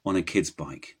Mall on a kid's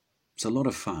bike. It's a lot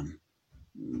of fun.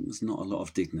 There's not a lot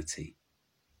of dignity.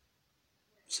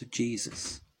 So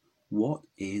Jesus, what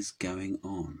is going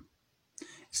on?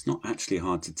 It's not actually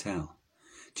hard to tell.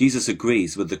 Jesus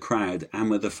agrees with the crowd and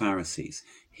with the Pharisees.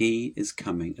 He is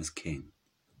coming as king.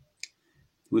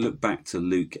 We look back to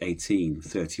Luke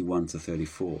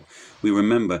 18:31-34. We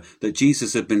remember that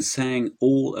Jesus had been saying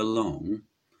all along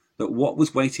that what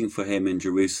was waiting for him in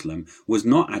Jerusalem was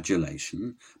not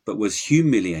adulation, but was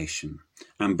humiliation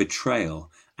and betrayal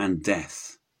and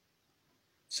death.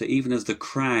 So even as the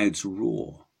crowds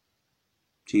roar,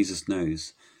 Jesus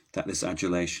knows that this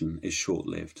adulation is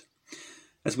short-lived.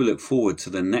 As we look forward to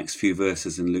the next few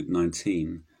verses in Luke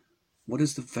 19, what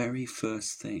is the very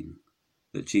first thing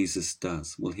that Jesus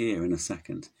does? We'll hear in a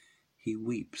second. He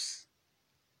weeps.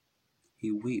 He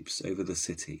weeps over the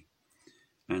city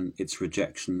and its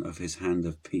rejection of his hand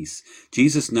of peace.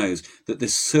 Jesus knows that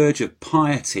this surge of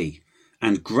piety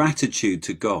and gratitude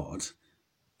to God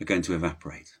are going to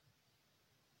evaporate.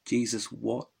 Jesus,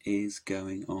 what is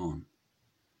going on?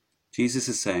 Jesus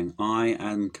is saying, I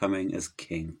am coming as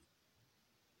king,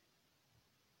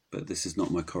 but this is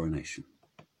not my coronation.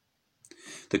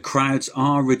 The crowds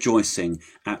are rejoicing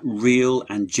at real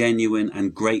and genuine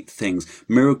and great things,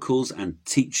 miracles and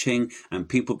teaching and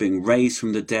people being raised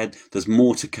from the dead. There's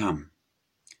more to come.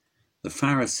 The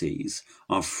Pharisees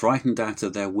are frightened out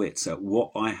of their wits at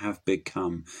what I have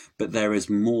become, but there is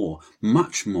more,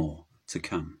 much more to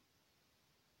come.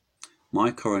 My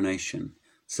coronation,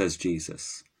 says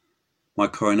Jesus, my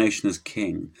coronation as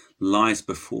king lies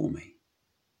before me,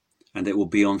 and it will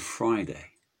be on Friday.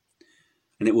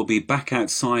 And it will be back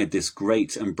outside this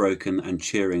great and broken and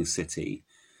cheering city.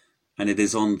 And it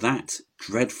is on that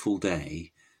dreadful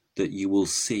day that you will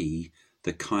see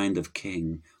the kind of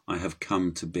king I have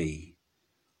come to be.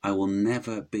 I will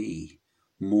never be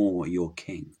more your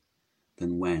king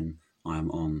than when I am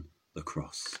on the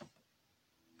cross.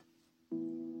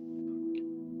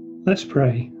 Let's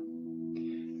pray.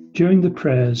 During the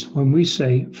prayers, when we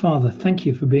say, Father, thank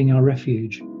you for being our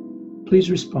refuge,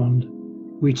 please respond,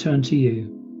 we turn to you.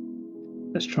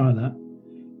 Let's try that.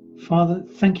 Father,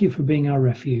 thank you for being our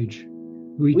refuge.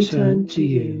 We turn to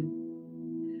you.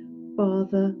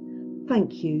 Father,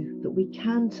 thank you that we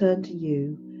can turn to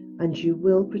you and you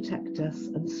will protect us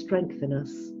and strengthen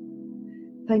us.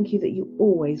 Thank you that you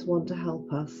always want to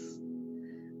help us.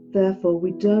 Therefore,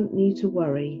 we don't need to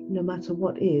worry no matter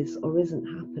what is or isn't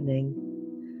happening.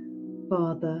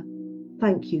 Father,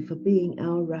 thank you for being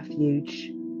our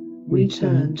refuge. We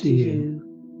turn to you.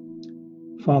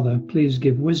 Father, please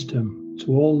give wisdom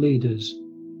to all leaders,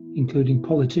 including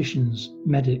politicians,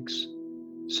 medics,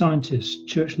 scientists,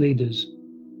 church leaders,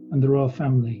 and the royal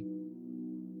family.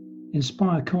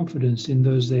 Inspire confidence in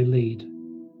those they lead.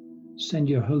 Send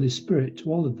your Holy Spirit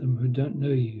to all of them who don't know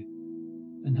you,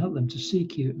 and help them to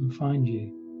seek you and find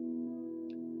you.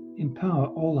 Empower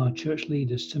all our church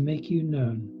leaders to make you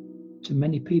known to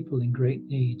many people in great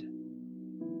need.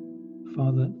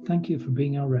 Father, thank you for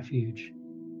being our refuge.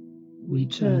 We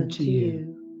turn to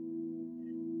you.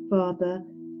 Father,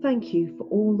 thank you for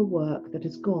all the work that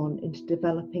has gone into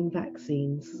developing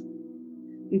vaccines.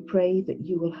 We pray that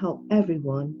you will help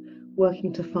everyone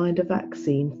working to find a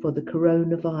vaccine for the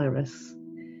coronavirus.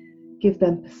 Give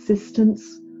them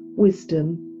persistence,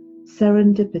 wisdom,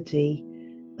 serendipity,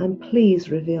 and please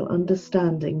reveal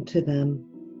understanding to them.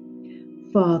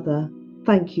 Father,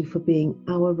 thank you for being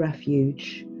our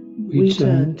refuge. We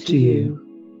turn to you.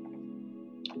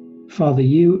 Father,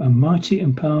 you are mighty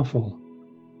and powerful.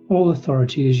 All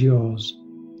authority is yours.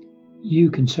 You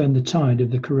can turn the tide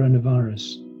of the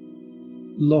coronavirus.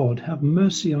 Lord, have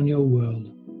mercy on your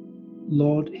world.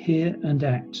 Lord, hear and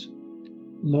act.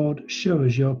 Lord, show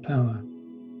us your power.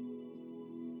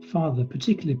 Father,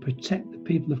 particularly protect the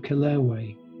people of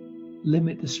Killarney.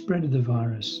 Limit the spread of the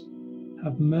virus.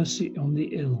 Have mercy on the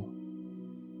ill.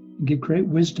 And give great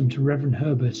wisdom to Reverend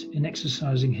Herbert in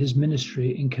exercising his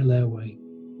ministry in Killarney.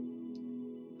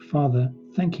 Father,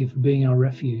 thank you for being our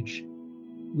refuge.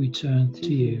 We turn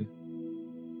to you.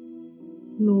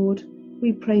 Lord,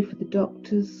 we pray for the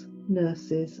doctors,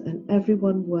 nurses, and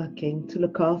everyone working to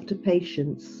look after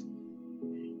patients.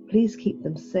 Please keep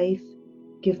them safe,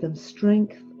 give them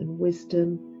strength and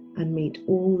wisdom, and meet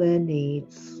all their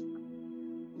needs.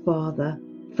 Father,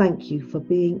 thank you for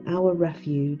being our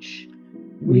refuge.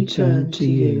 We turn to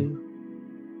you.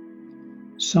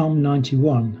 Psalm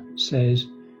 91 says,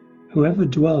 "Whoever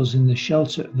dwells in the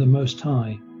shelter of the Most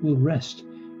High will rest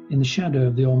in the shadow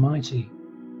of the Almighty.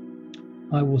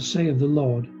 I will say of the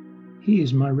Lord, He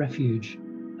is my refuge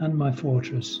and my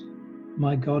fortress,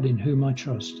 my God in whom I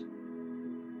trust."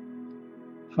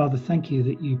 Father, thank you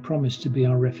that you promise to be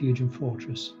our refuge and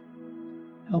fortress.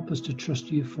 Help us to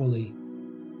trust you fully.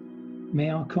 May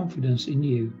our confidence in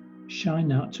you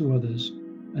shine out to others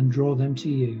and draw them to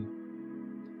you.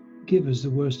 Give us the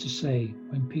words to say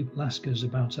when people ask us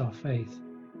about our faith.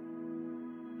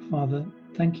 Father,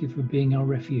 thank you for being our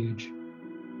refuge.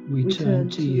 We turn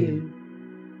to you.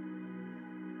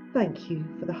 Thank you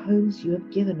for the homes you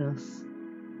have given us.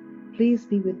 Please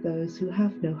be with those who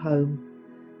have no home,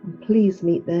 and please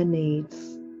meet their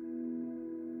needs.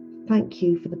 Thank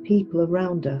you for the people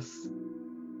around us.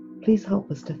 Please help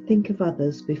us to think of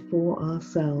others before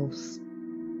ourselves.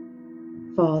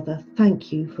 Father,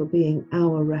 thank you for being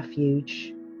our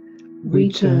refuge. We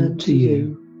turn to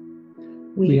you.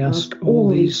 We ask all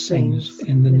these things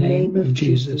in the name of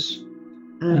Jesus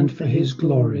and for his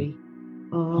glory.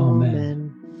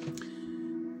 Amen.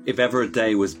 If ever a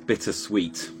day was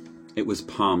bittersweet, it was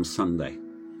Palm Sunday.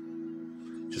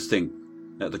 Just think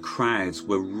that the crowds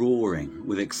were roaring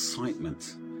with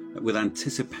excitement, with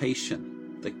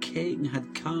anticipation. The King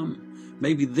had come.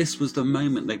 Maybe this was the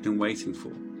moment they'd been waiting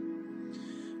for.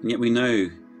 And yet we know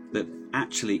that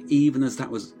actually, even as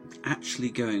that was actually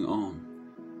going on,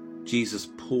 Jesus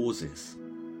pauses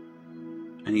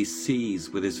and he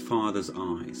sees with his Father's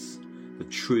eyes the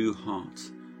true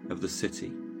heart of the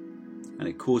city. And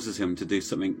it causes him to do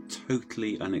something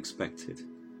totally unexpected.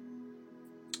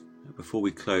 Before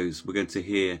we close, we're going to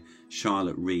hear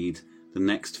Charlotte read the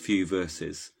next few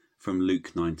verses from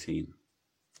Luke 19.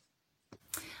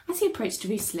 As he approached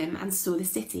Jerusalem and saw the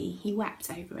city, he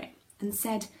wept over it and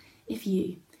said, "If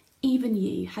you, even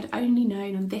you, had only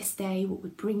known on this day what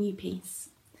would bring you peace.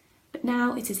 But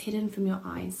now it is hidden from your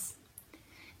eyes.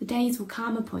 The days will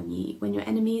come upon you when your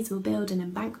enemies will build an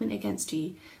embankment against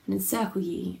you and encircle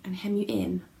you and hem you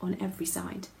in on every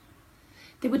side.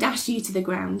 They will dash you to the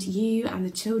ground, you and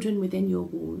the children within your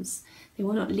walls. They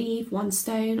will not leave one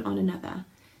stone on another,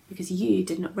 because you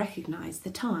did not recognise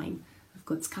the time of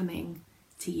God's coming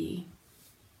to you."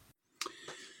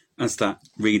 As that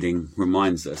reading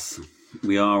reminds us,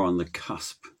 we are on the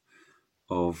cusp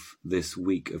of this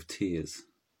week of tears,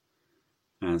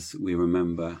 as we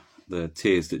remember the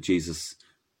tears that Jesus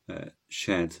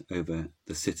shed over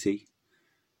the city,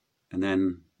 and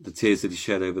then the tears that he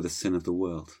shed over the sin of the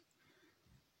world.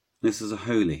 This is a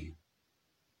holy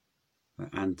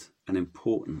and an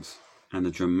important and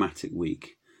a dramatic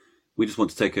week. We just want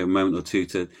to take a moment or two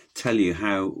to tell you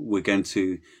how we're going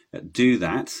to do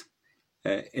that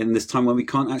in this time when we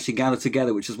can't actually gather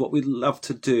together, which is what we love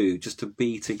to do, just to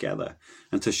be together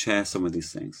and to share some of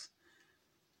these things.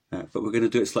 But we're going to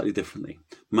do it slightly differently.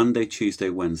 Monday, Tuesday,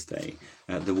 Wednesday,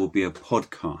 there will be a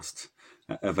podcast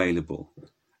available.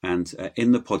 And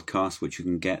in the podcast, which you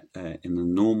can get in the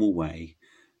normal way,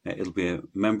 it'll be a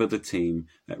member of the team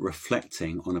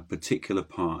reflecting on a particular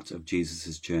part of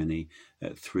Jesus' journey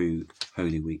through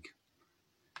Holy Week.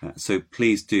 So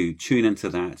please do tune into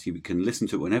that. You can listen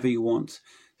to it whenever you want.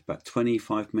 It's about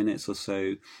 25 minutes or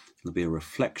so. It'll be a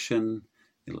reflection.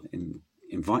 It'll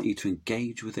invite you to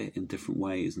engage with it in different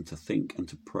ways and to think and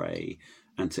to pray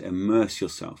and to immerse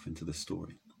yourself into the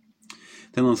story.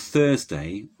 Then on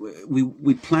Thursday,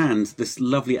 we planned this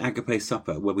lovely agape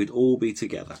supper where we'd all be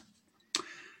together.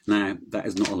 Now, that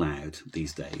is not allowed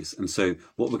these days. And so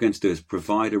what we're going to do is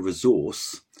provide a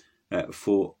resource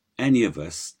for any of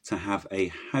us to have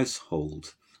a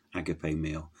household agape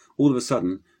meal. All of a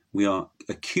sudden, we are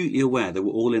acutely aware that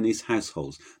we're all in these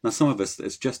households. Now, some of us,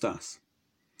 it's just us.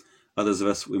 Others of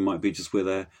us, we might be just with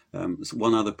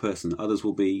one other person. Others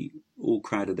will be all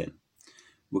crowded in.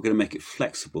 We're going to make it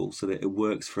flexible so that it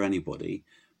works for anybody,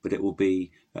 but it will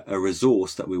be a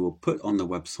resource that we will put on the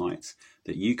website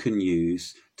that you can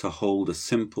use to hold a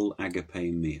simple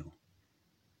agape meal.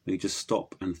 You just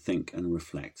stop and think and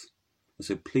reflect.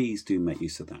 So please do make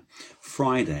use of that.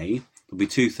 Friday, there'll be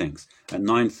two things. At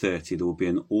 9:30, there will be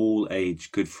an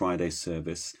all-age Good Friday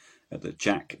service that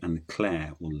Jack and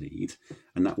Claire will lead,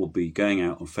 and that will be going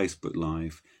out on Facebook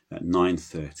Live at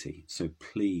 9:30. So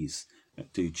please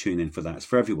do tune in for that. It's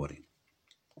for everybody.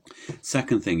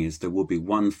 Second thing is there will be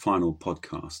one final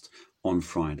podcast on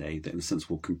Friday that in a sense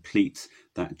will complete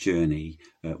that journey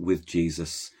with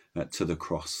Jesus to the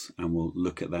cross, and we'll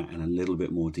look at that in a little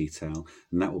bit more detail,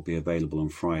 and that will be available on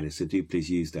Friday. So do please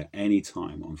use that any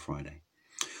time on Friday.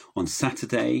 On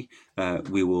Saturday,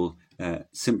 we will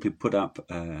simply put up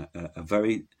a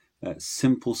very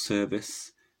simple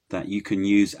service that you can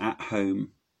use at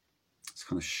home. It's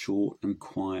kind of short and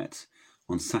quiet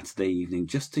on Saturday evening,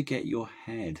 just to get your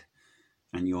head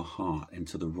and your heart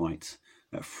into the right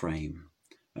frame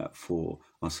for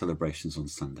our celebrations on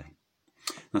Sunday.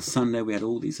 Now, Sunday, we had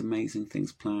all these amazing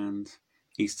things planned.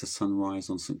 Easter sunrise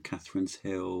on St. Catherine's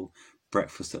Hill,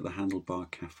 breakfast at the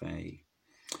Handlebar Cafe.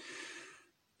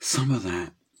 Some of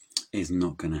that is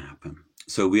not going to happen.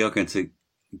 So we are going to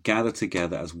gather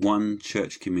together as one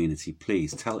church community.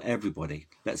 Please tell everybody.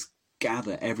 Let's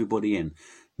gather everybody in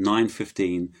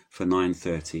 9:15 for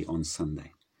 9:30 on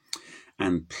Sunday.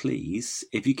 And please,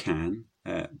 if you can,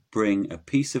 bring a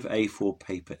piece of A4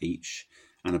 paper each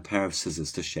and a pair of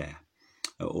scissors to share,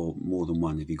 or more than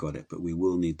one if you got it, but we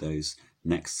will need those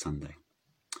next Sunday.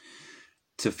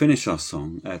 To finish our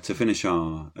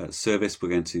service, we're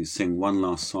going to sing one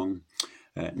last song.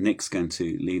 Nick's going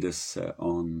to lead us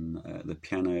on the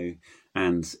piano,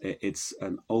 and it's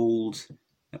an old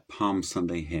Palm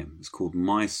Sunday hymn. It's called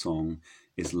My Song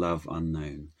is Love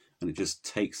Unknown, and it just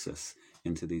takes us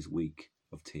into these week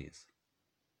of tears.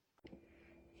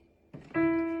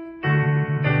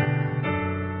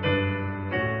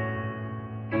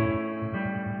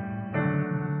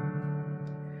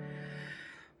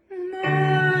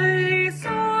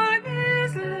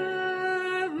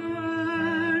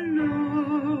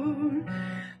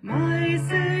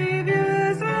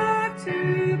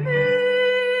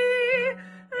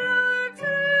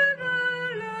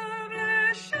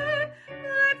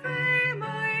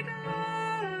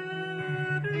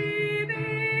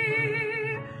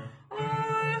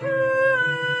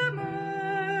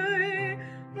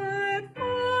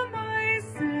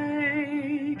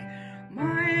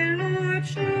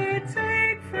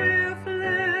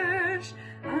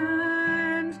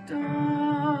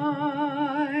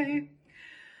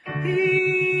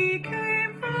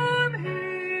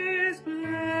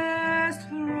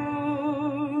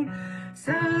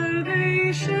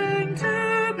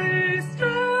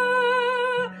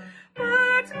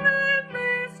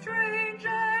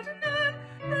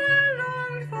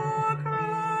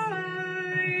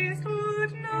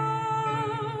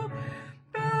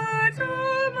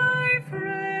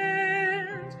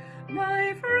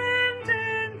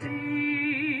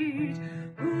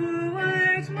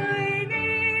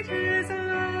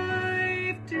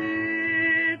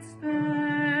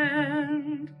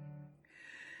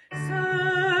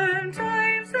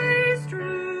 Sometimes they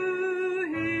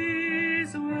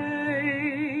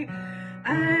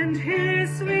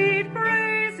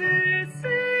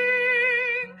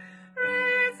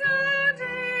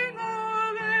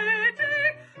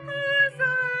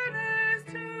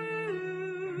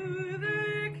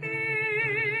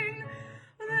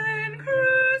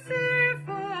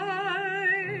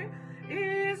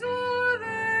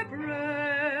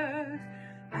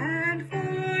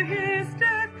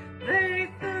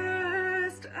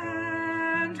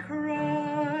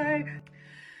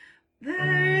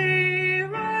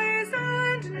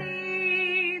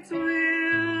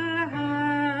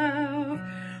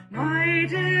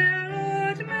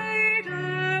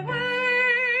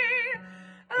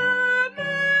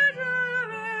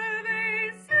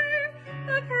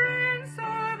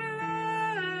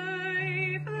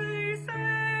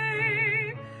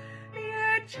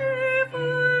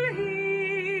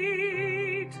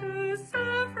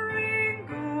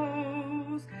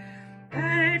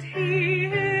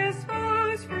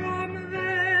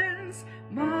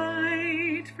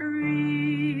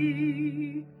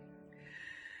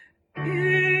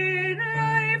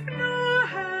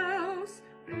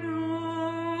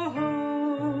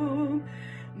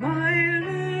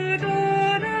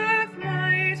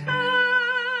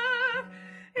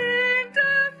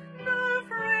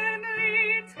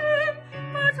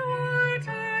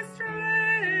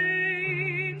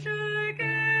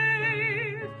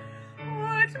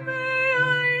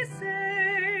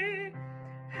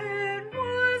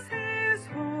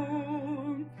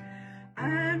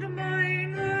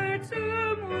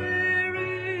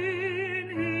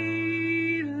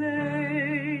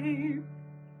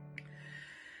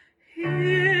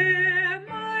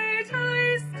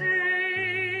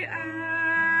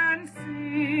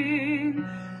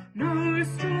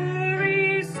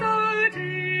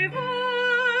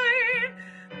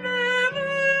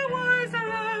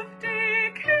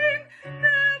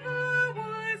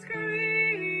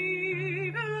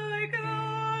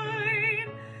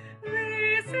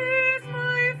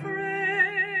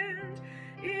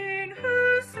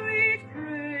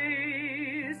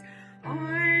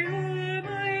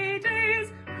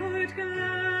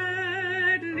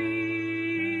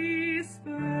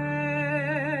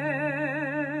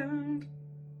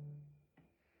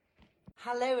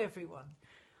everyone.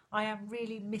 I am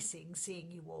really missing seeing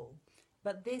you all,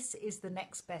 but this is the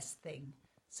next best thing.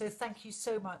 So thank you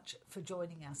so much for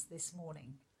joining us this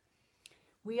morning.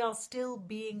 We are still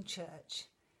being church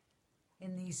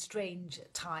in these strange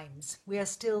times. We are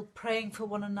still praying for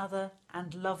one another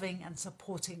and loving and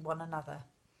supporting one another.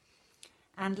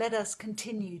 And let us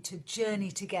continue to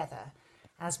journey together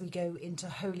as we go into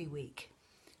Holy Week.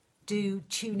 Do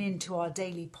tune in to our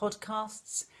daily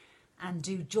podcasts and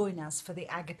do join us for the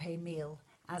Agape meal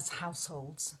as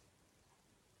households.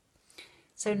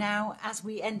 So now, as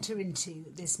we enter into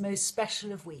this most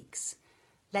special of weeks,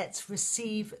 let's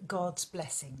receive God's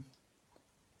blessing.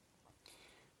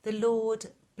 The Lord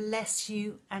bless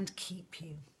you and keep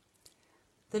you.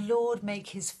 The Lord make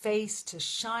his face to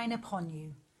shine upon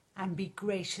you and be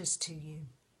gracious to you.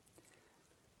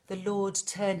 The Lord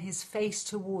turn his face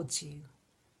towards you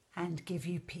and give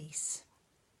you peace.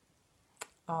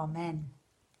 Amen.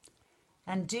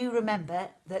 And do remember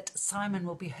that Simon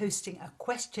will be hosting a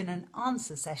question and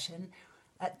answer session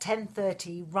at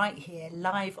 10:30 right here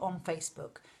live on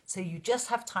Facebook. So you just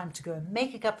have time to go and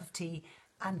make a cup of tea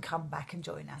and come back and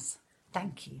join us.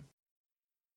 Thank you.